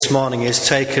This morning is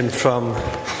taken from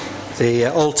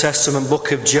the Old Testament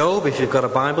book of Job. If you've got a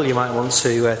Bible, you might want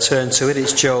to turn to it.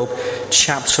 It's Job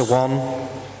chapter 1,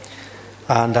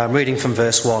 and I'm reading from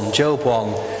verse 1. Job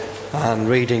 1, and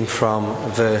reading from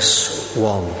verse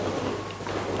 1.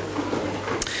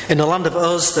 In the land of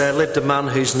Uz there lived a man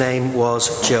whose name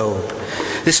was Job.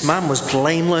 This man was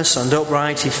blameless and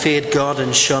upright. He feared God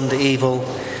and shunned evil.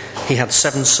 He had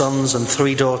 7 sons and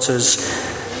 3 daughters,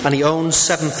 and he owned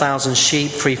 7,000 sheep,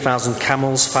 3,000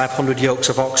 camels, 500 yokes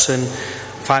of oxen,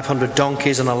 500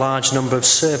 donkeys, and a large number of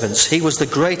servants. He was the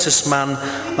greatest man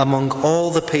among all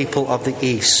the people of the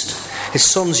East. His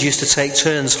sons used to take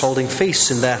turns holding feasts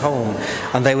in their home,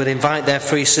 and they would invite their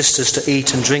 3 sisters to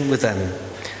eat and drink with them.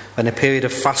 When a period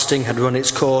of fasting had run its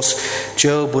course,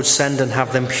 Job would send and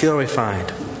have them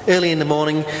purified. Early in the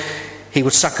morning, he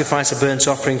would sacrifice a burnt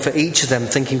offering for each of them,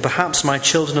 thinking, perhaps my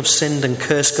children have sinned and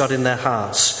cursed God in their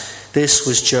hearts. This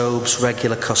was Job's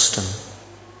regular custom.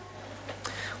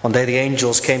 One day the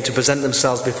angels came to present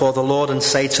themselves before the Lord, and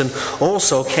Satan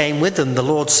also came with them. The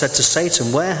Lord said to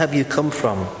Satan, "Where have you come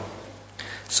from?"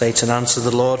 Satan answered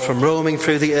the Lord, "From roaming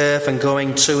through the earth and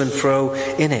going to and fro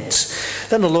in it."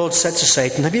 Then the Lord said to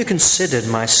Satan, "Have you considered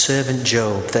my servant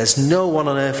Job? There's no one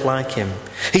on earth like him.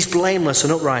 He's blameless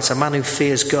and upright, a man who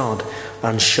fears God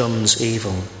and shuns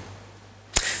evil."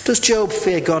 "Does Job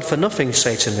fear God for nothing?"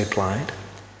 Satan replied.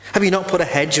 "Have you not put a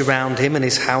hedge around him and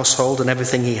his household and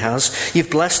everything he has? You've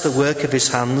blessed the work of his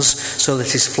hands so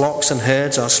that his flocks and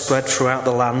herds are spread throughout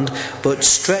the land. But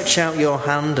stretch out your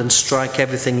hand and strike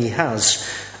everything he has,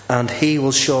 and he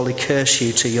will surely curse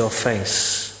you to your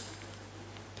face."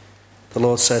 The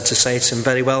Lord said to Satan,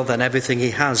 "Very well then, everything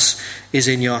he has is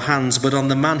in your hands, but on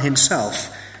the man himself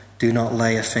do not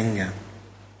lay a finger."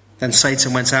 Then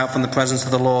Satan went out from the presence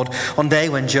of the Lord. One day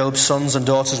when Job's sons and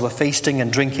daughters were feasting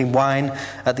and drinking wine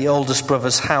at the oldest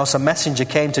brother's house, a messenger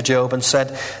came to Job and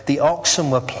said, "The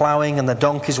oxen were ploughing and the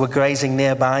donkeys were grazing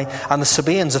nearby, and the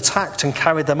Sabaeans attacked and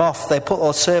carried them off. They put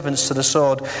our servants to the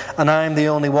sword, and I am the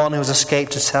only one who has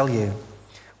escaped to tell you."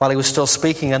 While he was still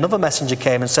speaking, another messenger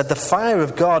came and said, "The fire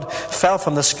of God fell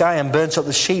from the sky and burnt up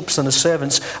the sheep and the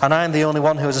servants, and I am the only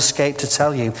one who has escaped to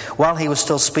tell you." While he was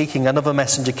still speaking, another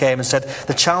messenger came and said,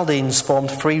 "The Chaldeans formed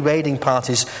 3 raiding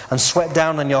parties and swept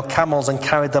down on your camels and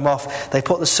carried them off. They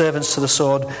put the servants to the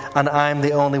sword, and I am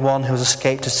the only one who has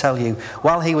escaped to tell you."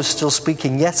 While he was still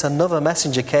speaking, yet another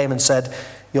messenger came and said,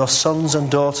 "Your sons and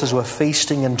daughters were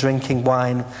feasting and drinking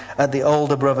wine at the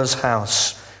older brother's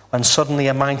house, when suddenly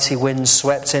a mighty wind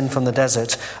swept in from the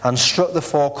desert and struck the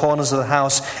 4 corners of the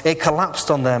house. It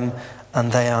collapsed on them,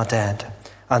 and they are dead.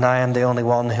 And I am the only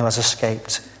one who has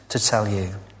escaped to tell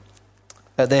you."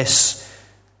 At this,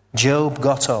 Job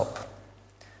got up,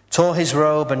 tore his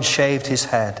robe and shaved his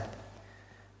head.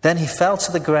 Then he fell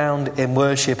to the ground in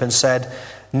worship and said,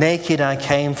 "Naked I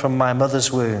came from my mother's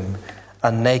womb,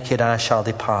 and naked I shall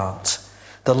depart.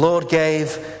 The Lord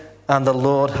gave, and the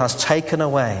Lord has taken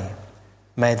away.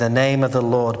 May the name of the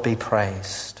Lord be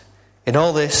praised." In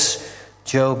all this,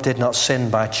 Job did not sin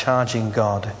by charging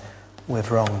God with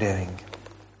wrongdoing.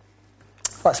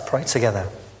 Let's pray together.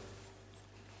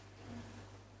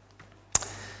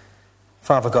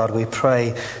 Father God, we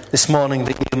pray this morning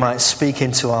that you might speak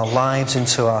into our lives,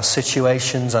 into our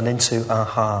situations, and into our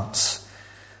hearts.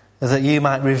 That you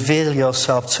might reveal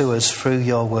yourself to us through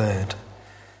your word.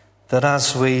 That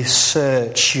as we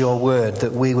search your word,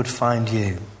 that we would find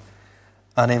you.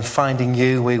 And in finding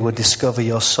you, we would discover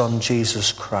your Son,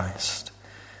 Jesus Christ.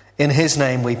 In his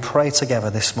name we pray together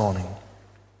this morning.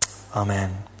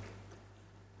 Amen.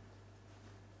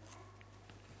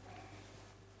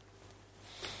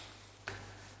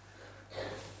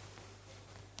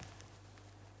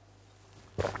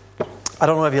 I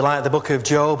don't know if you like the book of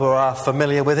Job or are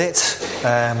familiar with it.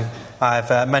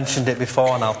 I've mentioned it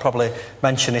before, and I'll probably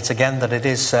mention it again, that it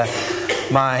is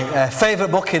my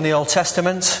favourite book in the Old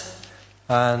Testament.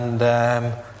 And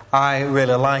I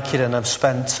really like it, and I've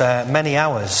spent many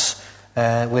hours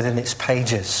within its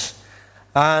pages.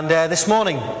 And this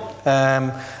morning,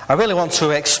 I really want to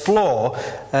explore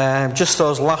just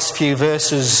those last few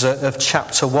verses of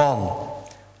chapter 1.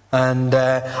 And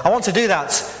I want to do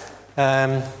that,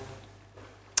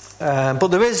 but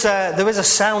there is a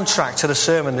soundtrack to the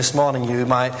sermon this morning you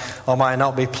might or might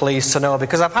not be pleased to know,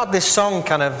 because I've had this song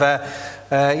kind of...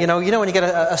 You know when you get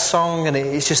a song and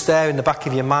it's just there in the back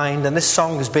of your mind, and this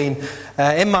song has been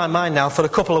in my mind now for a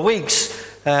couple of weeks.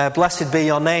 "Blessed Be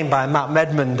Your Name" by Matt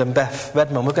Redmond and Beth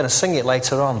Redmond. We're going to sing it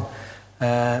later on.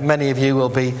 Many of you will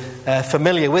be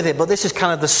familiar with it, but this is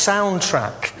kind of the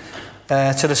soundtrack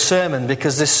to the sermon,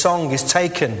 because this song is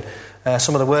taken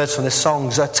Some of the words from this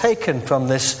songs are taken from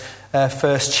this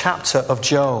first chapter of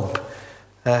Job,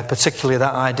 particularly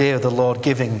that idea of the Lord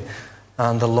giving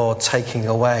and the Lord taking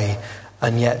away,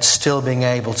 and yet still being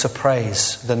able to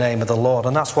praise the name of the Lord.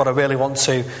 And that's what I really want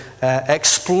to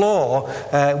explore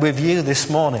with you this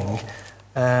morning.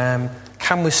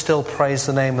 Can we still praise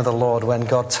the name of the Lord when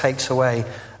God takes away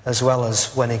as well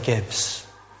as when he gives?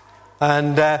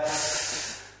 And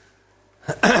this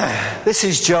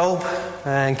is Job,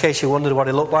 in case you wondered what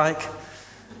he looked like.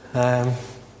 And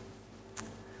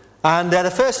the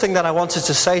first thing that I wanted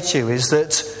to say to you is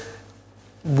that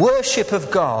worship of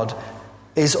God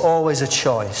is always a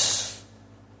choice.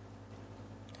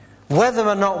 Whether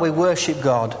or not we worship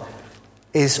God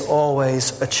is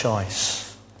always a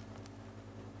choice.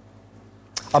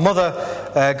 A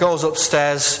mother goes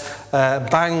upstairs,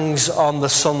 bangs on the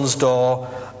son's door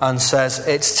and says,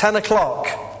 "It's 10 o'clock.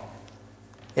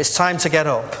 It's time to get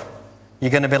up.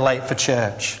 You're going to be late for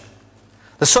church."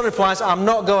 The son replies, "I'm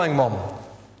not going, Mum."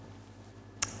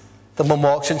 The mum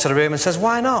walks into the room and says,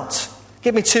 "Why not?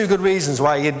 Give me 2 good reasons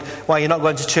why you're not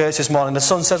going to church this morning." The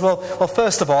son says, well,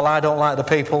 first of all, I don't like the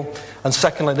people, and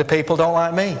secondly, the people don't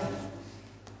like me.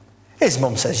 His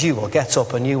mum says, "You will get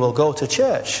up and you will go to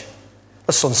church."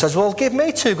 The son says, "Well, give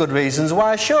me 2 good reasons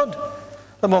why I should."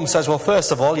 The mum says, "Well,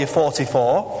 first of all, you're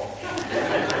 44,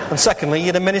 and secondly,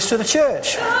 you're the minister of the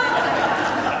church."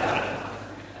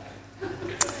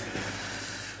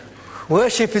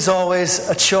 Worship is always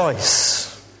a choice.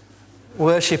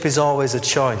 Worship is always a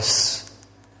choice.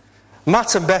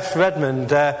 Matt and Beth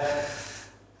Redmond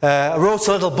wrote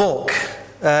a little book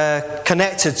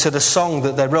connected to the song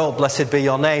that they wrote, "Blessed Be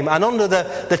Your Name." And under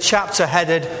the chapter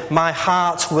headed, "My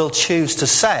Heart Will Choose to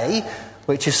Say,"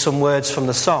 which is some words from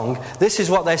the song, this is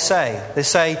what they say. They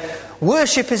say,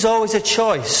 "Worship is always a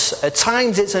choice. At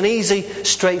times it's an easy,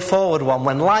 straightforward one.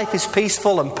 When life is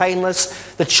peaceful and painless,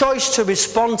 the choice to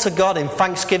respond to God in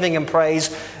thanksgiving and praise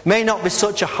may not be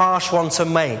such a harsh one to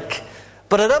make.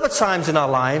 But at other times in our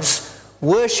lives,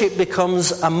 worship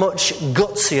becomes a much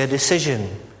gutsier decision.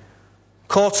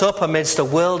 Caught up amidst a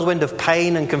whirlwind of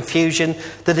pain and confusion,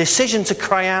 the decision to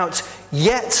cry out,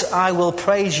 'Yet I will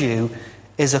praise you,'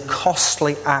 is a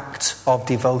costly act of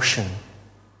devotion."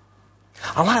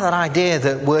 I like that idea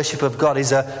that worship of God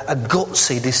is a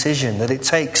gutsy decision, that it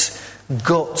takes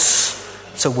guts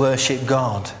to worship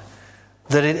God,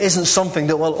 that it isn't something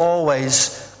that will always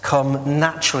come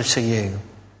naturally to you.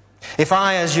 If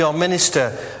I, as your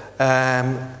minister,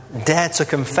 dare to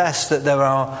confess that there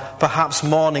are perhaps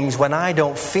mornings when I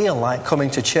don't feel like coming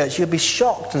to church, you'd be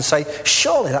shocked and say,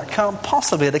 "Surely that can't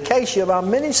possibly be the case. You're our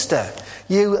minister.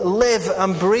 You live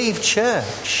and breathe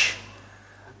church."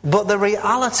 But the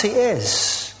reality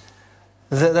is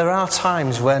that there are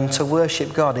times when to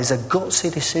worship God is a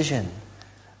gutsy decision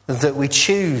that we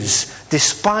choose,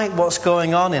 despite what's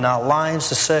going on in our lives,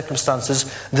 the circumstances,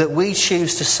 that we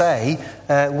choose to say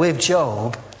with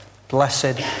Job,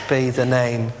 "Blessed be the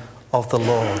name of the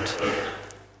Lord."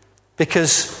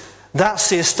 Because that's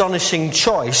the astonishing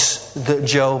choice that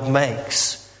Job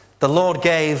makes. The Lord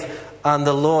gave and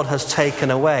the Lord has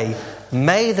taken away.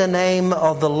 May the name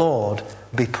of the Lord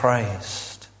be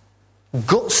praised.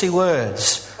 Gutsy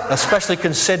words, especially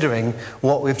considering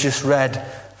what we've just read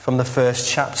from the first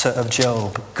chapter of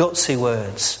Job. Gutsy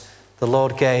words. The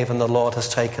Lord gave and the Lord has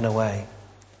taken away.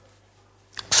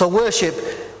 So worship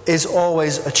is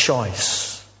always a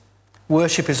choice.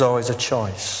 Worship is always a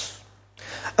choice.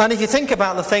 And if you think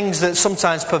about the things that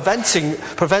sometimes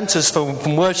prevent us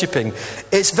from worshipping,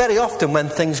 it's very often when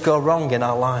things go wrong in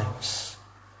our lives.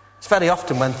 It's very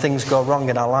often when things go wrong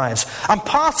in our lives. And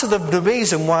part of the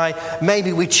reason why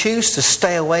maybe we choose to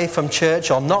stay away from church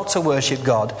or not to worship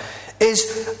God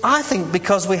is, I think,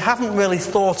 because we haven't really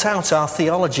thought out our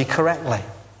theology correctly.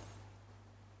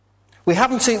 We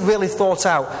haven't really thought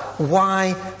out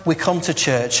why we come to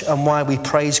church and why we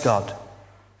praise God.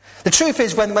 The truth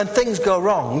is, when things go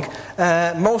wrong,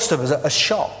 most of us are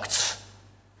shocked.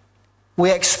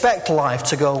 We expect life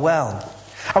to go well.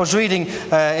 I was reading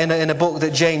in a book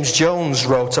that James Jones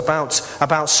wrote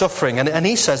about suffering, and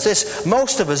he says this: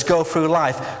 most of us go through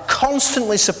life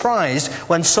constantly surprised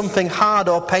when something hard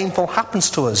or painful happens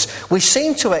to us. We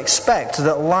seem to expect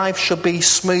that life should be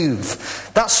smooth.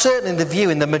 That's certainly the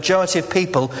view in the majority of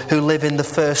people who live in the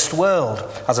first world,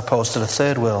 as opposed to the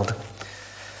third world.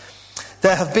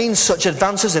 There have been such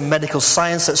advances in medical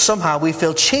science that somehow we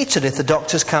feel cheated if the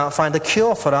doctors can't find a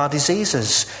cure for our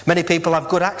diseases. Many people have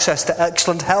good access to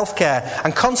excellent health care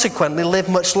and consequently live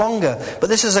much longer. But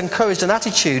this has encouraged an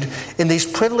attitude in these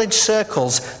privileged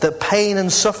circles that pain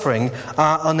and suffering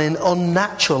are an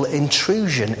unnatural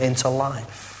intrusion into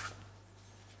life.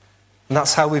 And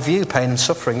that's how we view pain and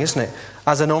suffering, isn't it?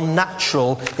 as an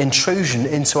unnatural intrusion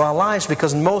into our lives,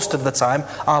 because most of the time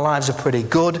our lives are pretty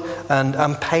good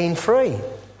and pain-free.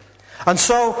 And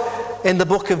so in the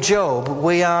book of Job,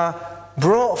 we are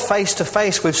brought face to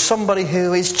face with somebody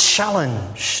who is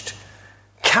challenged.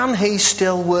 Can he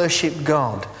still worship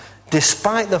God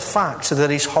despite the fact that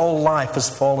his whole life has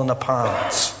fallen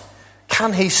apart?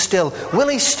 Will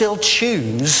he still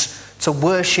choose to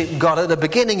worship God? At the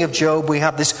beginning of Job, we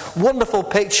have this wonderful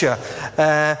picture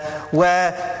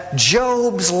where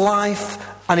Job's life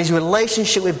and his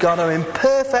relationship with God are in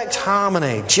perfect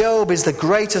harmony. Job is the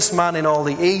greatest man in all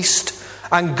the East,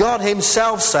 and God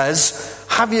himself says,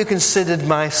 "Have you considered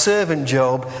my servant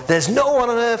Job? There's no one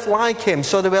on earth like him."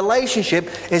 So the relationship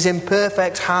is in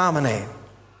perfect harmony.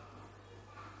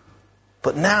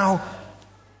 But now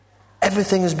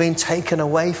everything has been taken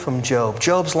away from Job.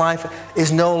 Job's life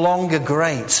is no longer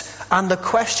great. And the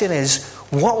question is,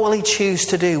 what will he choose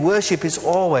to do? Worship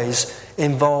always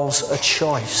involves a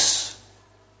choice.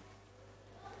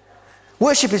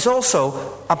 Worship is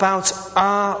also about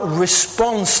our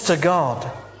response to God.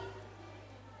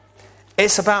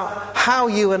 It's about how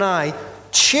you and I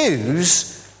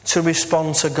choose to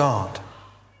respond to God.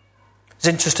 It's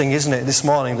interesting, isn't it, this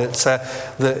morning that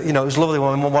it was lovely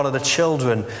when one of the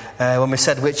children, when we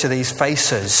said which of these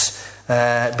faces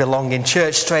belong in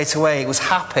church, straight away it was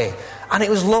happy. And it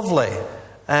was lovely,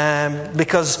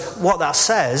 because what that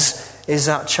says is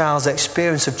that child's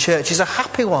experience of church is a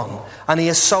happy one, and he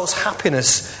assaults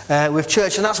happiness with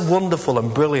church, and that's wonderful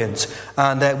and brilliant,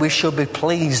 and we should be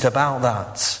pleased about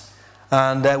that.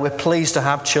 And we're pleased to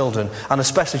have children, and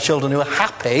especially children who are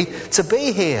happy to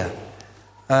be here.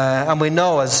 And we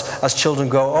know as children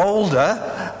grow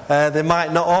older, they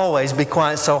might not always be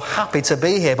quite so happy to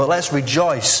be here, but let's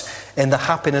rejoice in the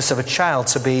happiness of a child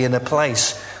to be in a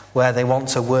place where they want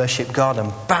to worship God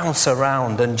and bounce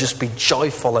around and just be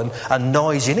joyful and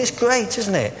noisy. And it's great,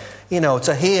 isn't it?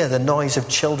 To hear the noise of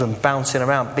children bouncing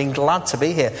around, being glad to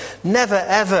be here. Never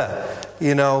ever,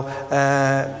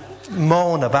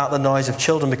 moan about the noise of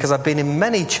children, because I've been in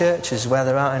many churches where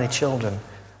there aren't any children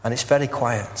and it's very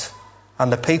quiet.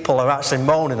 And the people are actually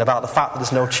moaning about the fact that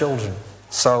there's no children.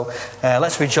 So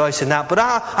let's rejoice in that. But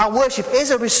our worship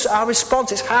is our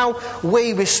response. It's how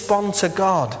we respond to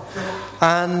God.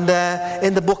 And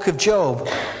in the book of Job,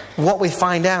 what we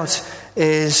find out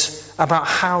is about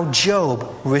how Job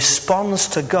responds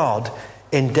to God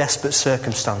in desperate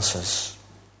circumstances.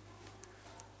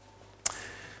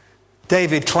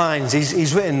 David Kleins,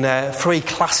 he's written 3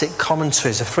 classic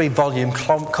commentaries, a 3-volume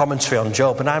commentary on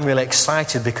Job, and I'm really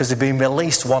excited because they've been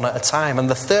released one at a time, and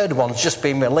the third one's just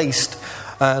been released,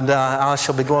 and I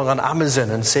shall be going on Amazon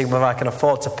and seeing whether I can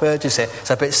afford to purchase it.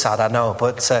 It's a bit sad, I know,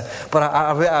 but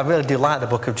I really do like the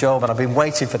book of Job, and I've been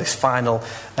waiting for this final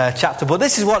chapter. But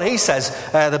this is what he says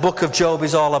the book of Job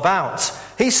is all about.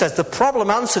 He says the problem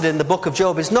answered in the book of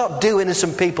Job is not, do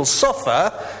innocent people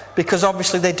suffer, because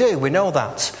obviously they do, we know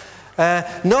that.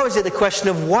 Nor is it the question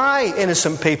of why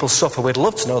innocent people suffer. We'd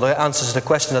love to know the answers to the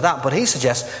question of that, but he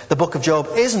suggests the book of Job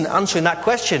isn't answering that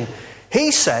question.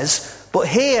 He says, but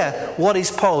here what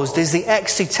is posed is the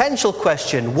existential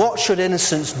question: what should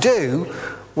innocents do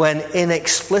when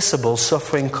inexplicable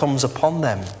suffering comes upon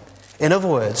them? In other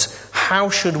words, how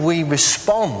should we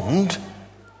respond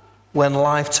when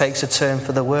life takes a turn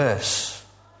for the worse?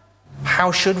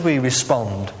 How should we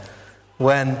respond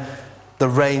when the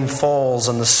rain falls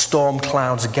and the storm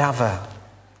clouds gather?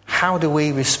 How do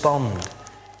we respond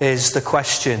is the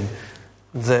question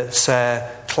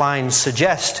that Klein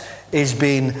suggests is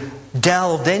being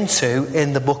delved into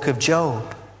in the book of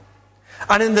Job.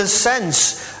 And in the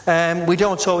sense, we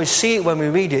don't always see it when we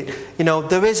read it.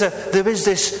 There is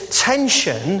this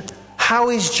tension.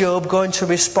 How is Job going to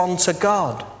respond to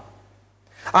God?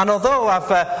 And although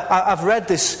I've read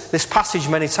this passage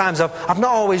many times, I've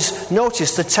not always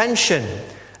noticed the tension.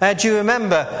 Do you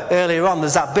remember earlier on,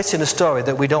 there's that bit in the story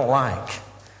that we don't like?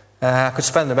 I could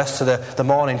spend the rest of the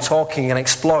morning talking and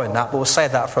exploring that, but we'll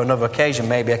save that for another occasion,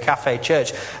 maybe a cafe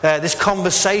church. This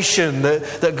conversation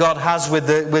that God has with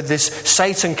this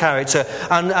Satan character,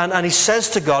 and he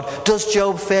says to God, does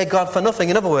Job fear God for nothing?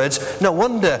 In other words, no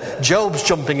wonder Job's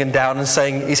jumping and down and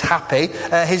saying he's happy.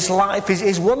 His life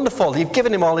is wonderful. You've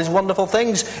given him all his wonderful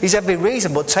things. He's every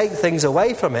reason, but take things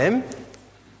away from him.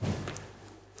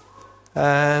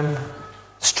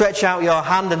 Stretch out your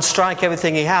hand and strike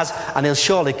everything he has, and he'll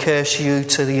surely curse you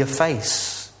to your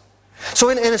face. So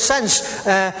in a sense,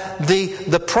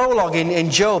 the prologue in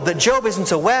Job that Job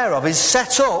isn't aware of is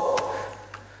set up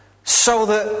so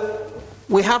that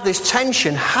we have this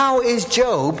tension. How is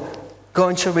Job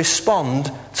going to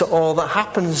respond to all that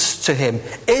happens to him?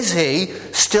 Is he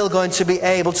still going to be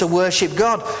able to worship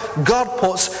God? God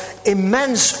puts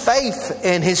immense faith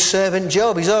in his servant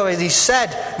Job. He's already said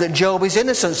that Job is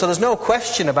innocent, so there's no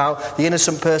question about the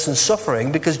innocent person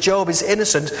suffering, because Job is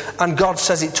innocent, and God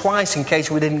says it twice in case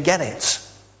we didn't get it.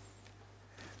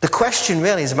 The question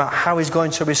really is about how he's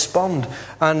going to respond,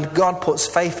 and God puts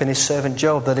faith in his servant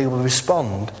Job that he will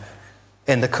respond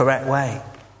in the correct way.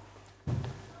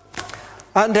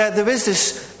 And there is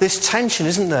this tension,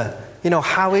 isn't there?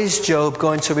 How is Job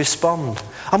going to respond?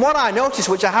 And what I noticed,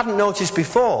 which I hadn't noticed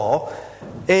before,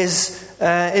 is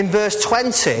in verse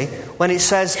 20, when it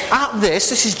says, at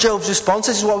this is Job's response,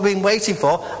 this is what we've been waiting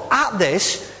for. At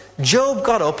this, Job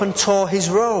got up and tore his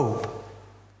robe.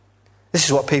 This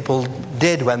is what people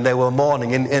did when they were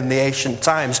mourning in the ancient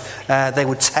times. They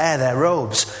would tear their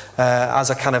robes as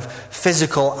a kind of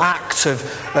physical act of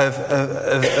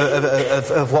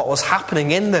what was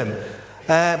happening in them.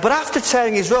 But after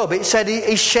tearing his robe, it said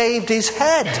he shaved his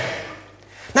head.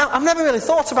 Now, I've never really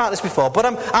thought about this before, but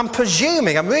I'm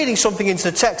presuming, I'm reading something into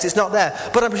the text, it's not there,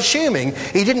 but I'm assuming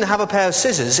he didn't have a pair of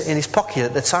scissors in his pocket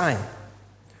at the time,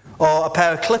 or a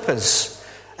pair of clippers.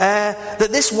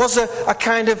 That this was a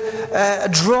kind of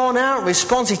drawn-out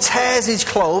response. He tears his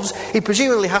clothes. He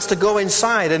presumably has to go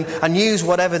inside and use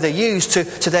whatever they use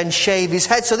to then shave his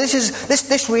head. So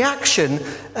this reaction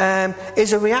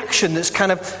is a reaction that's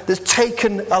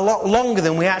taken a lot longer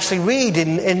than we actually read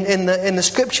in the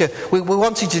Scripture. We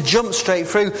wanted to jump straight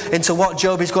through into what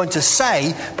Job is going to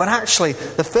say, but actually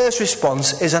the first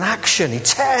response is an action. He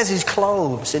tears his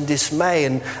clothes in dismay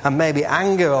and maybe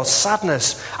anger or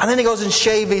sadness, and then he goes and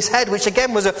shaves his head, which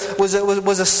again was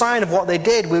a sign of what they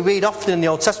did. We read often in the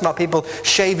Old Testament about people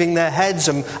shaving their heads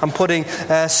and putting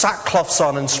sackcloths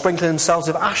on and sprinkling themselves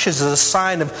with ashes as a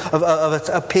sign of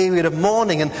a period of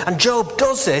mourning. And Job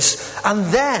does this, and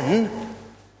then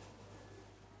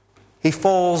he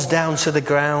falls down to the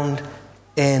ground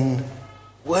in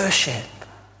worship.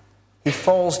 He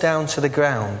falls down to the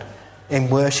ground in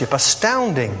worship.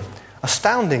 Astounding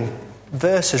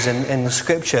verses in the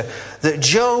Scripture, that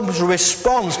Job's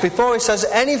response before he says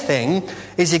anything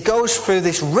is he goes through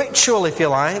this ritual, if you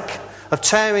like, of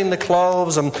tearing the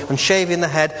clothes and shaving the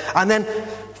head, and then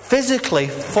physically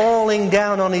falling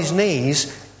down on his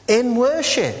knees in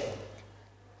worship.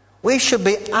 We should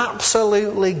be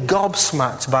absolutely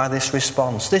gobsmacked by this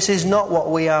response. This is not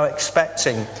what we are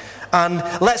expecting. And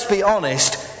let's be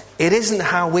honest, it isn't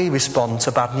how we respond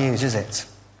to bad news, is it?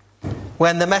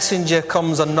 When the messenger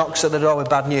comes and knocks at the door with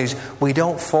bad news, we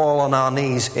don't fall on our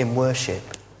knees in worship,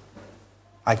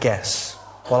 I guess.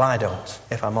 Well, I don't,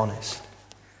 if I'm honest.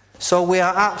 So we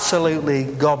are absolutely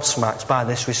gobsmacked by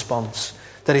this response,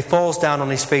 that he falls down on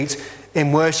his feet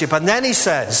in worship. And then he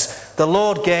says, the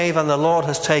Lord gave and the Lord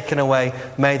has taken away.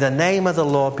 May the name of the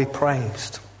Lord be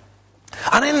praised.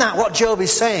 And in that, what Job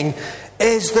is saying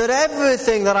is that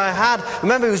everything that I had,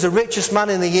 remember he was the richest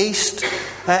man in the East,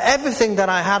 everything that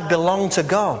I had belonged to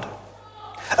God.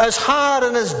 As hard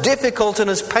and as difficult and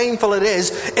as painful it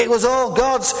is, it was all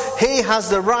God's. He has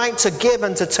the right to give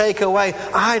and to take away.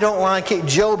 I don't like it.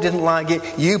 Job didn't like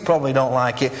it. You probably don't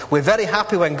like it. We're very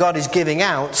happy when God is giving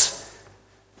out.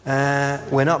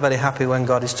 We're not very happy when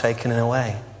God is taking it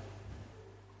away.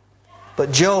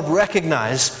 But Job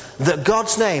recognized that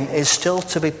God's name is still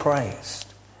to be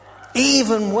praised,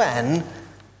 even when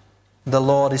the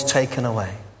Lord is taken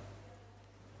away.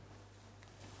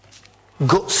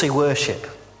 Gutsy worship.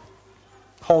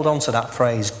 Hold on to that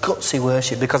phrase, gutsy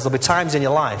worship, because there'll be times in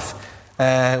your life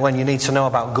when you need to know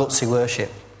about gutsy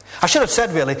worship. I should have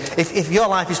said, really, if your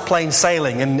life is plain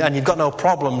sailing and you've got no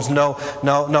problems,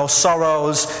 no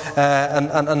sorrows,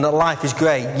 and life is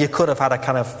great, you could have had a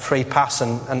kind of free pass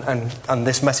and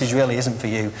this message really isn't for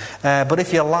you. But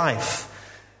if your life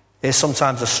is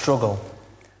sometimes a struggle,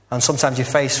 and sometimes you're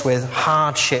faced with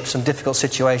hardships and difficult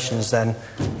situations, then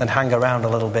hang around a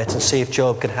little bit and see if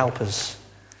Job can help us.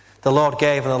 The Lord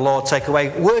gave and the Lord take away.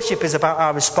 Worship is about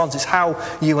our response. It's how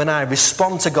you and I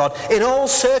respond to God in all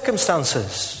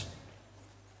circumstances.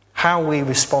 How we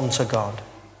respond to God.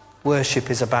 Worship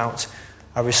is about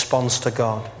a response to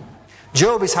God.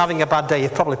 Job is having a bad day.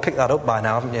 You've probably picked that up by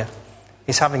now, haven't you?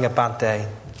 He's having a bad day.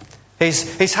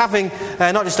 He's having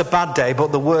not just a bad day,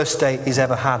 but the worst day he's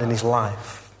ever had in his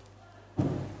life.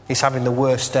 He's having the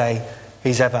worst day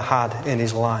he's ever had in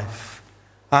his life.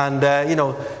 And,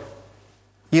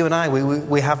 you and I,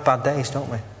 we have bad days, don't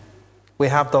we? We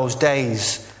have those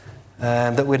days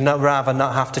that we'd rather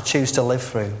not have to choose to live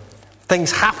through.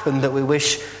 Things happen that we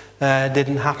wish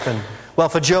didn't happen. Well,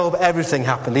 for Job, everything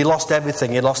happened. He lost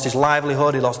everything. He lost his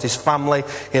livelihood, he lost his family,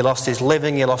 he lost his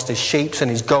living, he lost his sheep and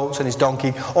his goats and his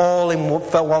donkey. All in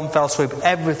one fell swoop.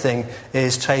 Everything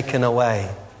is taken away.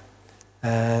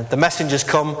 The messengers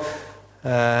come,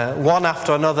 one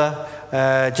after another.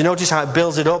 Do you notice how it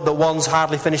builds it up? That one's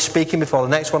hardly finished speaking before the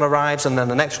next one arrives, and then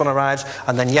the next one arrives,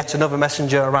 and then yet another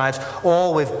messenger arrives,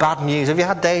 all with bad news. Have you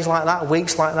had days like that,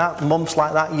 weeks like that, months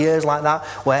like that, years like that,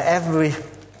 where every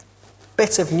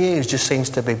bit of news just seems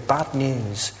to be bad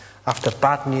news after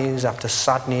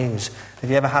sad news?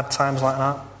 Have you ever had times like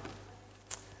that?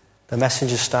 The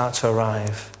messengers start to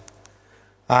arrive.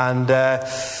 And,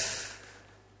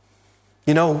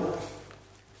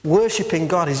 worshipping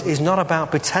God is not about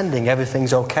pretending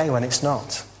everything's okay when it's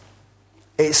not.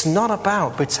 It's not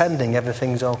about pretending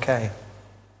everything's okay.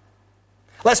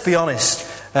 Let's be honest.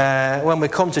 When we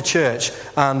come to church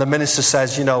and the minister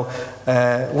says,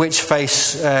 which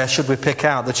face should we pick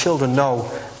out? The children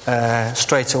know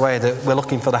straight away that we're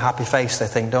looking for the happy face, they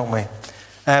think, don't we?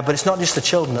 But it's not just the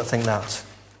children that think that.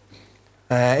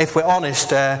 If we're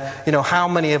honest, how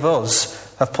many of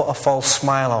us have put a false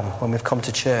smile on when we've come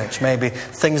to church? Maybe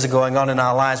things are going on in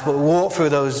our lives, but we walk through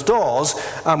those doors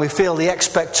and we feel the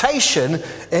expectation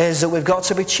is that we've got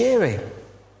to be cheery.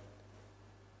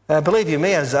 Believe you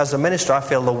me, as a minister, I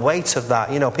feel the weight of that.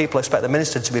 People expect the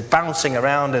minister to be bouncing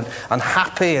around and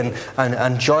happy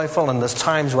and joyful, and there's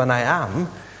times when I am.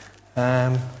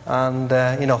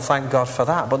 Thank God for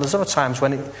that. But there's other times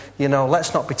when,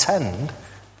 let's not pretend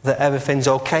that everything's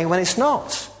okay when it's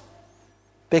not.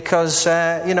 Because,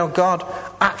 God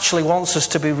actually wants us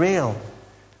to be real.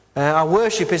 Our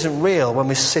worship isn't real when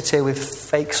we sit here with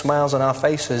fake smiles on our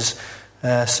faces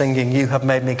singing, "You have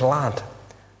made me glad."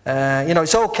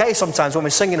 It's okay sometimes when we're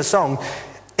singing a song.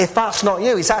 If that's not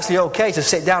you, it's actually okay to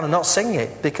sit down and not sing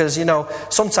it. Because,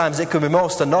 sometimes it can be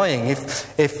most annoying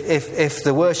if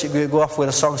the worship group go off with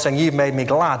a song saying, "You've made me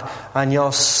glad," and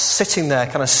you're sitting there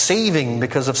kind of seething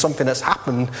because of something that's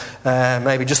happened,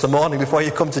 maybe just the morning before you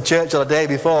come to church or the day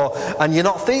before, and you're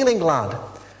not feeling glad.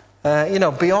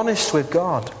 Be honest with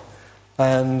God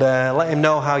and let him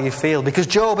know how you feel. Because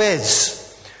Job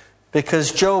is.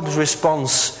 Because Job's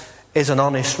response is an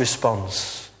honest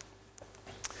response.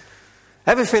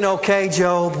 Everything okay,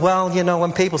 Job? Well,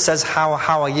 when people says, how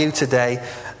are you today?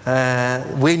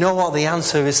 We know what the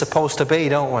answer is supposed to be,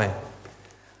 don't we?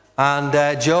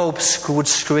 And Job would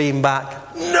scream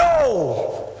back,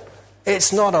 "No!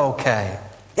 It's not okay."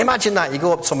 Imagine that. You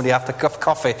go up to somebody after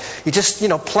coffee. You just,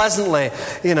 pleasantly,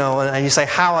 and you say,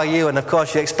 "How are you?" And of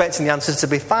course you're expecting the answer to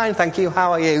be, "Fine, thank you,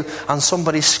 how are you?" And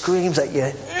somebody screams at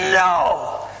you,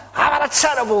 "No! I've had a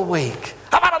terrible week.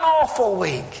 I've had an awful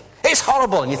week. It's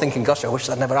horrible." And you're thinking, "Gosh, I wish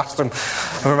I'd never asked them."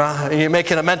 And you're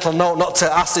making a mental note not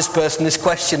to ask this person this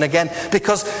question again.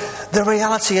 Because the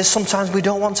reality is sometimes we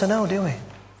don't want to know, do we?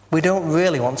 We don't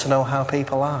really want to know how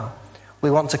people are.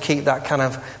 We want to keep that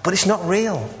but it's not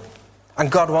real. And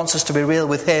God wants us to be real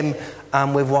with him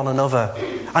and with one another.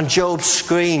 And Job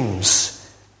screams,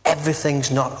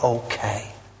 everything's not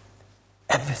okay.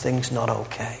 Everything's not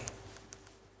okay.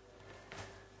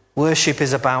 Worship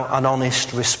is about an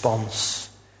honest response.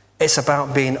 It's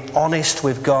about being honest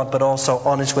with God, but also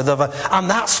honest with others. And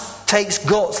that takes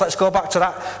guts. Let's go back to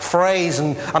that phrase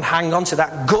and hang on to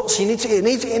that. Guts. It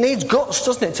needs guts,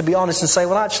 doesn't it, to be honest and say,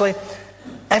 well, actually,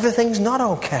 everything's not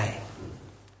okay.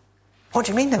 What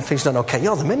do you mean everything's not okay?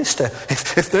 You're the minister.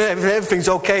 If everything's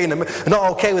okay and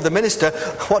not okay with the minister,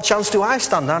 what chance do I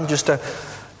stand? I'm just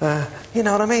you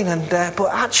know what I mean?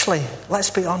 But actually, let's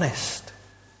be honest.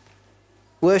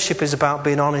 Worship is about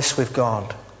being honest with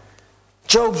God.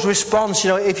 Job's response,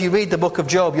 if you read the book of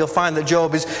Job, you'll find that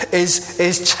Job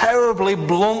is terribly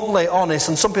bluntly honest.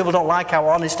 And some people don't like how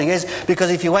honest he is,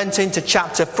 because if you went into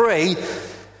chapter 3,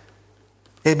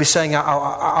 he'd be saying,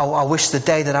 I wish the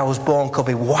day that I was born could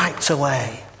be wiped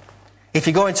away. If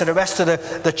you go into the rest of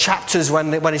the chapters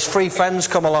when his three friends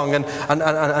come along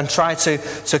and try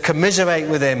to commiserate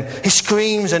with him, he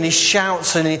screams and he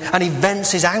shouts and he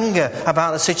vents his anger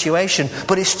about the situation,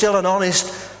 but it's still an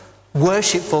honest,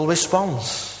 worshipful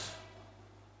response.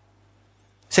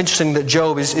 It's interesting that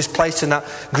Job is placed in that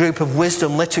group of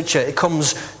wisdom literature. It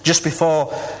comes just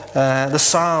before the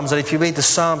Psalms. And if you read the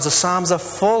Psalms are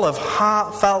full of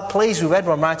heartfelt pleas. We read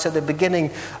one right at the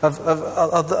beginning of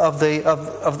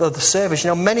the service.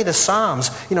 Many of the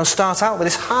Psalms, start out with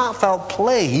this heartfelt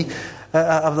plea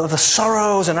of the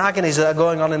sorrows and agonies that are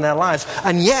going on in their lives.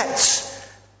 And yet,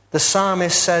 the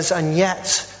psalmist says, "And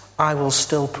yet I will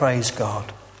still praise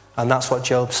God." And that's what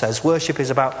Job says. Worship is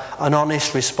about an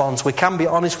honest response. We can be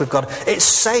honest with God. It's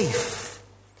safe.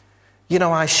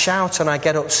 I shout and I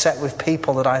get upset with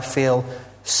people that I feel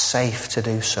safe to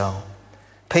do so.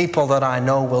 People that I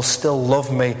know will still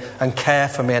love me and care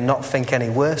for me and not think any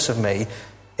worse of me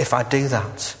if I do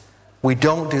that. We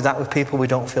don't do that with people we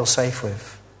don't feel safe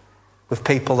with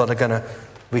people that are going to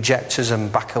reject us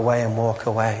and back away and walk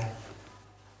away.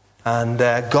 And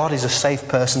God is a safe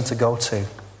person to go to.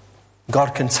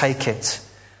 God can take it.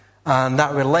 And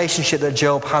that relationship that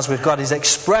Job has with God is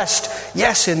expressed,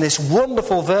 yes, in these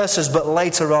wonderful verses, but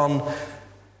later on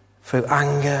through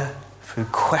anger, through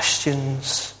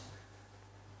questions,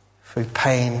 through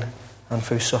pain and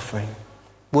through suffering.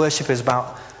 Worship is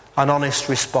about an honest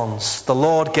response. The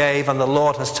Lord gave and the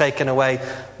Lord has taken away.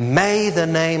 May the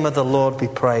name of the Lord be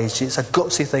praised. It's a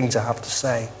gutsy thing to have to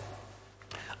say.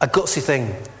 A gutsy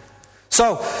thing.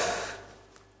 So,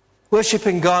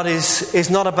 worshipping God is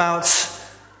not about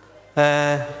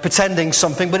pretending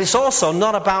something, but it's also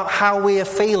not about how we are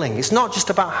feeling. It's not just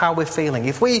about how we're feeling.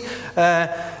 If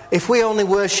we only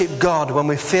worship God when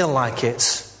we feel like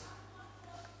it,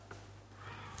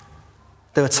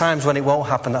 there are times when it won't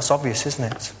happen. That's obvious,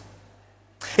 isn't it?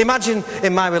 Imagine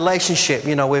in my relationship,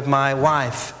 with my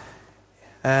wife.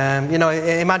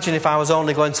 Imagine if I was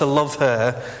only going to love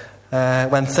her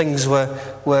when things were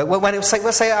when it was like,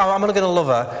 let's say I'm only going to love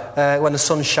her when the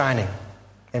sun's shining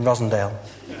in Rosendale.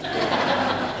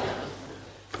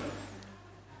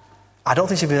 I don't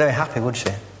think she'd be very happy, would she?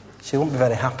 She wouldn't be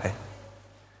very happy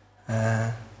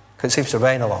because it seems to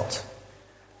rain a lot.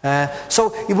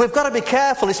 So we've got to be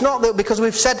careful. It's not that because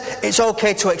we've said it's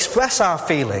okay to express our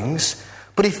feelings,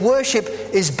 but if worship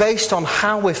is based on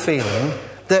how we're feeling,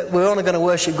 that we're only going to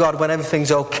worship God when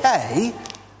everything's okay,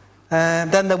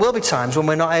 then there will be times when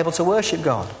we're not able to worship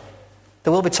God.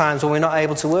 There will be times when we're not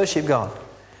able to worship God.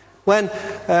 When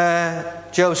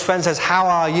Job's friend says, "How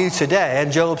are you today?"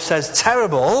 and Job says,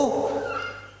 "Terrible,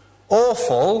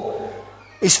 awful,"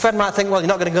 his friend might think, well, you're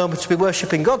not going to go to be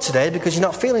worshipping God today because you're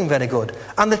not feeling very good.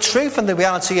 And the truth and the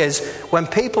reality is, when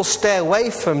people stay away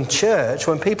from church,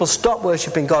 when people stop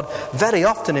worshipping God, very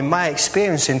often in my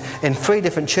experience in 3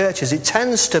 different churches, it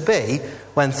tends to be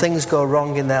when things go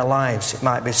wrong in their lives. It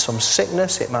might be some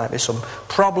sickness, it might be some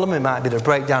problem, it might be the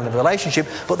breakdown of a relationship,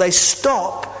 but they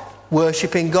stop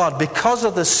worshipping God because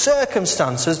of the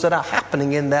circumstances that are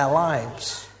happening in their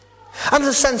lives. And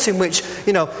there's a sense in which,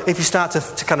 if you start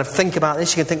to kind of think about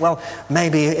this, you can think, well,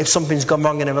 maybe if something's gone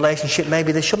wrong in a relationship,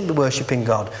 maybe they shouldn't be worshipping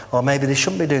God, or maybe they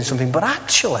shouldn't be doing something. But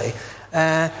actually,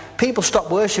 people stop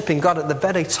worshipping God at the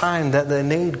very time that they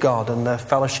need God and the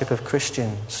fellowship of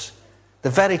Christians. The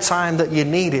very time that you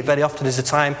need it very often is the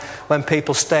time when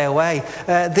people stay away.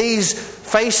 These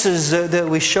faces that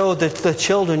we show the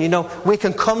children, we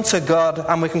can come to God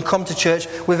and we can come to church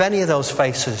with any of those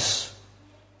faces.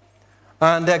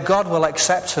 And God will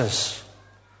accept us.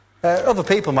 Other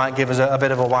people might give us a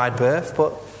bit of a wide berth,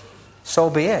 but so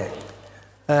be it.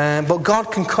 But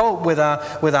God can cope with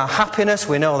our happiness,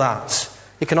 we know that.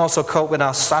 He can also cope with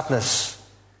our sadness.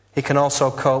 He can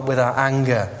also cope with our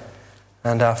anger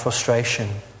and our frustration,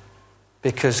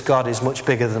 because God is much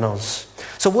bigger than us.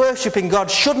 So worshipping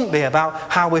God shouldn't be about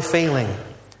how we're feeling.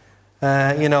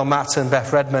 Matt and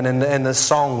Beth Redman in the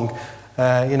song,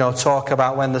 talk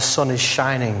about when the sun is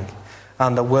shining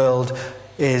and the world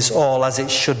is all as it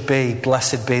should be.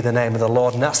 Blessed be the name of the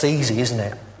Lord. And that's easy, isn't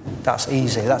it? That's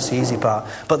easy. That's the easy part.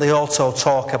 But they also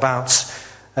talk about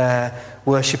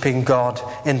worshipping God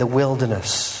in the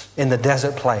wilderness, in the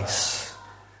desert place,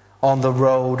 on the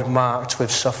road marked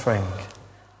with suffering.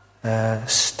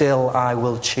 Still I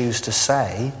will choose to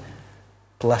say,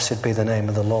 blessed be the name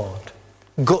of the Lord.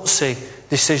 Gutsy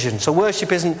decision. So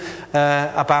worship isn't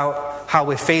about how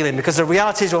we're feeling, because the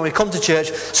reality is when we come to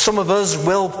church, some of us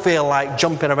will feel like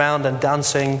jumping around and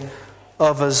dancing.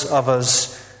 Others of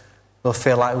us will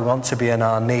feel like we want to be on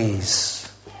our knees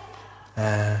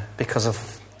because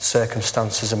of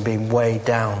circumstances and being weighed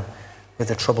down with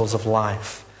the troubles of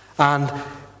life. And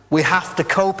we have to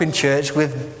cope in church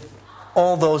with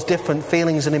all those different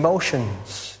feelings and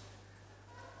emotions.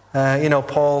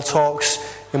 Paul talks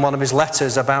in one of his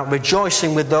letters about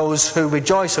rejoicing with those who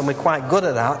rejoice, and we're quite good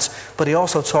at that, but he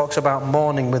also talks about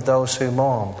mourning with those who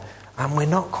mourn, and we're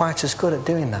not quite as good at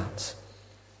doing that.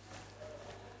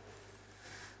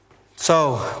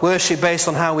 So, worship based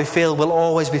on how we feel will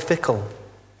always be fickle.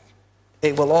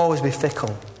 It will always be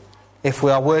fickle if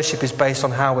our worship is based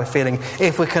on how we're feeling.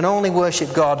 If we can only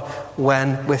worship God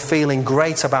when we're feeling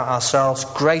great about ourselves,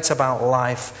 great about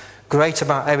life, great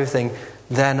about everything,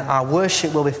 then our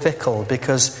worship will be fickle,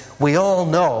 because we all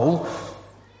know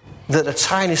that the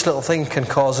tiniest little thing can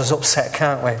cause us upset,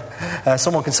 can't we?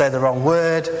 Someone can say the wrong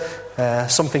word,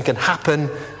 something can happen,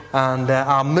 And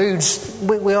our moods,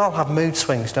 we all have mood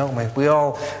swings, don't we? We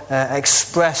all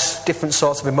express different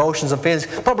sorts of emotions and feelings.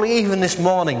 Probably even this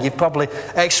morning, you've probably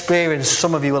experienced,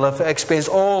 some of you will have experienced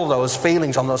all those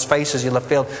feelings on those faces. You'll have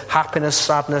felt happiness,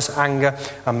 sadness, anger,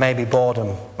 and maybe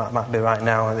boredom. That might be right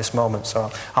now at this moment,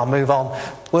 so I'll move on.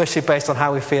 Worship based on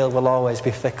how we feel will always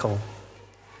be fickle.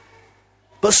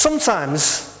 But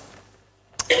sometimes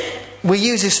we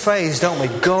use this phrase, don't we?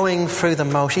 Going through the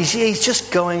motions. He's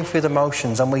just going through the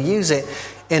motions, and we use it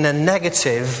in a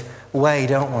negative way,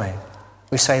 don't we?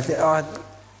 We say,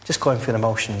 just going through the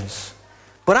motions.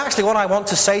 But actually what I want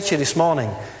to say to you this morning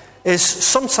is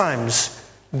sometimes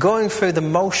going through the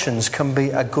motions can be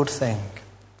a good thing.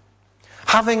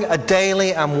 Having a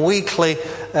daily and weekly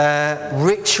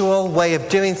ritual way of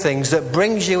doing things that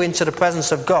brings you into the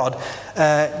presence of God,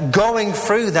 going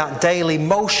through that daily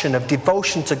motion of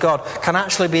devotion to God can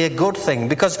actually be a good thing.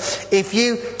 Because if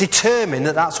you determine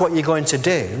that that's what you're going to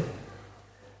do,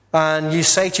 and you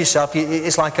say to yourself,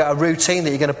 it's like a routine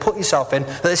that you're going to put yourself in,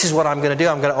 that this is what I'm going to do.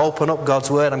 I'm going to open up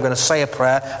God's Word, I'm going to say a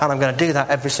prayer, and I'm going to do that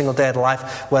every single day of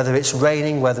life, whether it's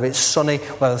raining, whether it's sunny,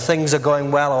 whether things are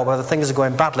going well or whether things are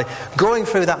going badly. Going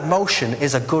through that motion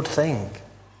is a good thing.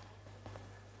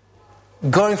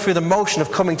 Going through the motion of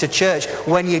coming to church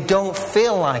when you don't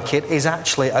feel like it is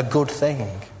actually a good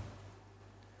thing.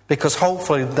 Because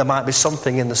hopefully there might be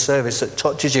something in the service that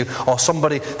touches you, or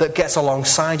somebody that gets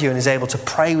alongside you and is able to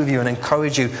pray with you and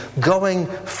encourage you. Going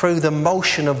through the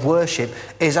motion of worship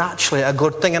is actually a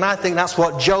good thing. And I think that's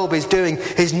what Job is doing.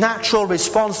 His natural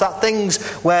response, that things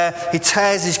where he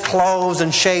tears his clothes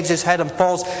and shaves his head and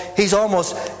falls, he's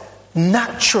almost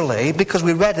naturally, because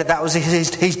we read it, that was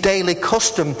his daily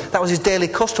custom. That was his daily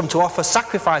custom to offer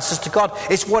sacrifices to God.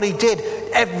 It's what he did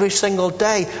every single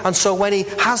day. And so when he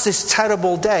has this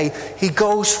terrible day, he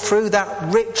goes through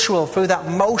that ritual, through that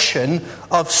motion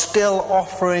of still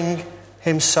offering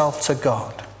himself to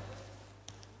God.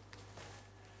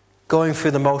 Going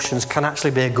through the motions can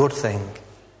actually be a good thing,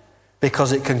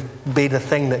 because it can be the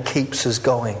thing that keeps us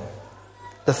going.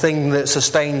 The thing that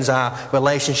sustains our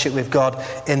relationship with God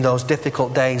in those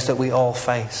difficult days that we all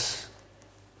face.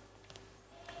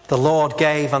 The Lord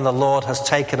gave and the Lord has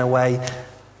taken away.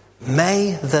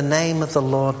 May the name of the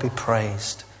Lord be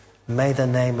praised. May the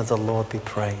name of the Lord be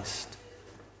praised.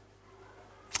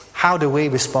 How do we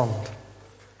respond?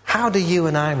 How do you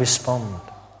and I respond?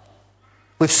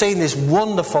 We've seen this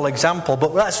wonderful example,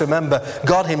 but let's remember,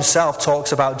 God himself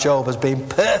talks about Job as being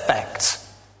perfect.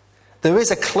 There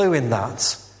is a clue in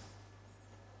that.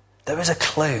 There is a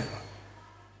clue.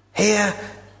 Here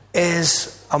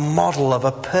is a model of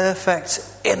a perfect,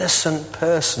 innocent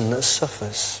person that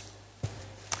suffers.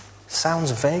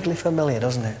 Sounds vaguely familiar,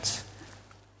 doesn't it?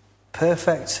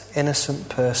 Perfect, innocent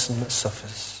person that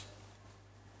suffers.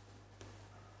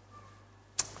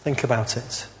 Think about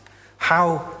it.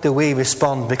 How do we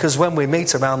respond? Because when we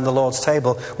meet around the Lord's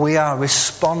table, we are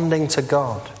responding to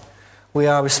God. We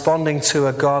are responding to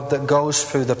a God that goes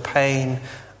through the pain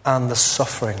and the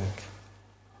suffering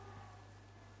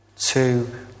to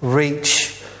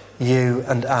reach you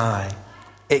and I.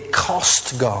 It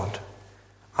cost God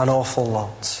an awful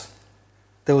lot.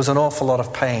 There was an awful lot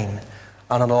of pain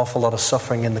and an awful lot of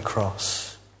suffering in the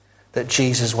cross that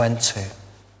Jesus went to.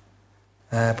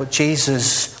 But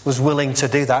Jesus was willing to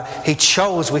do that. He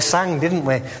chose, we sang, didn't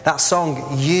we? That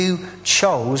song, You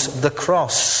Chose the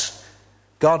Cross.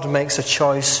 God makes a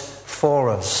choice for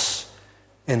us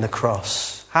in the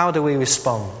cross. How do we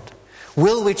respond?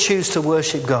 Will we choose to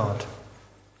worship God?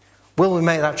 Will we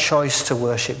make that choice to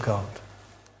worship God?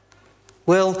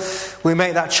 Will we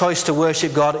make that choice to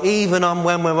worship God even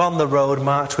when we're on the road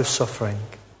marked with suffering?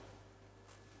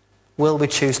 Will we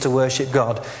choose to worship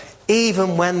God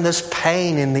even when there's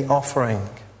pain in the offering?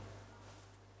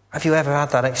 Have you ever had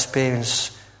that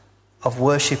experience of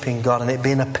worshipping God and it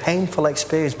being a painful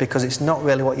experience because it's not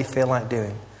really what you feel like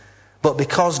doing? But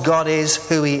because God is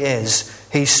who he is,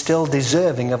 he's still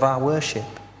deserving of our worship.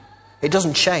 It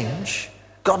doesn't change.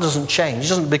 God doesn't change. He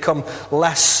doesn't become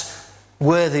less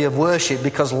worthy of worship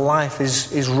because life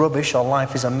is rubbish or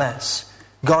life is a mess.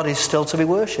 God is still to be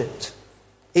worshipped,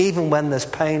 even when there's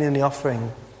pain in the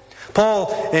offering.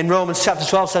 Paul in Romans chapter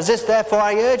 12 says this, Therefore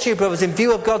I urge you, brothers, in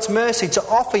view of God's mercy, to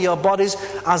offer your bodies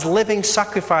as living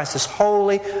sacrifices,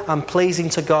 holy and pleasing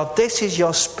to God. This is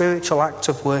your spiritual act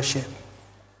of worship.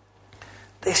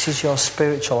 This is your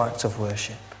spiritual act of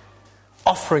worship.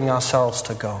 Offering ourselves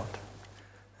to God.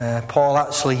 Paul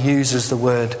actually uses the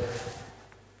word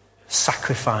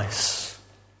sacrifice.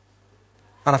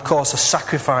 And of course a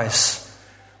sacrifice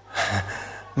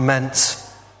meant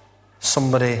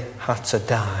somebody had to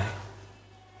die.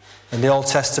 In the Old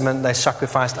Testament, they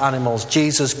sacrificed animals.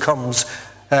 Jesus comes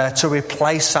to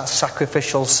replace that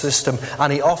sacrificial system,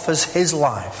 and he offers his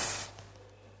life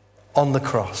on the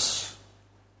cross.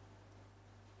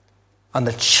 And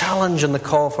the challenge and the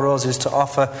call for us is to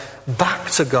offer back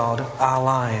to God our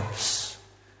lives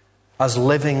as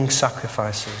living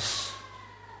sacrifices,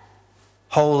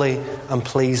 holy and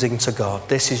pleasing to God.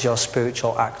 This is your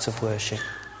spiritual act of worship.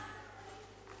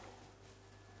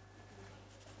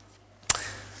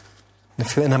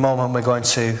 In a moment we're going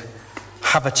to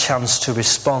have a chance to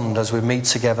respond as we meet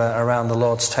together around the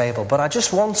Lord's table. But I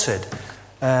just wanted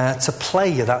to play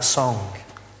you that song.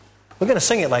 We're going to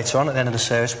sing it later on at the end of the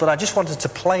service, but I just wanted to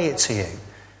play it to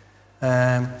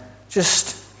you.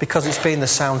 Just because it's been the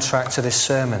soundtrack to this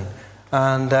sermon.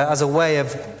 And as a way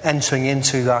of entering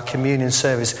into our communion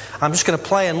service, I'm just going to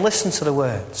play and listen to the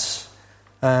words.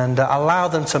 And allow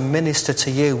them to minister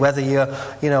to you, whether you're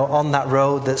on that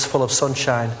road that's full of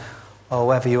sunshine, or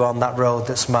whether you're on that road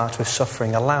that's marked with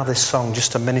suffering. Allow this song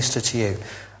just to minister to you.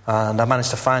 And I managed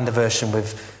to find a version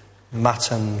with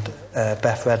Matt and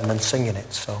Beth Redmond singing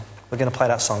it. So we're going to play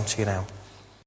that song to you now.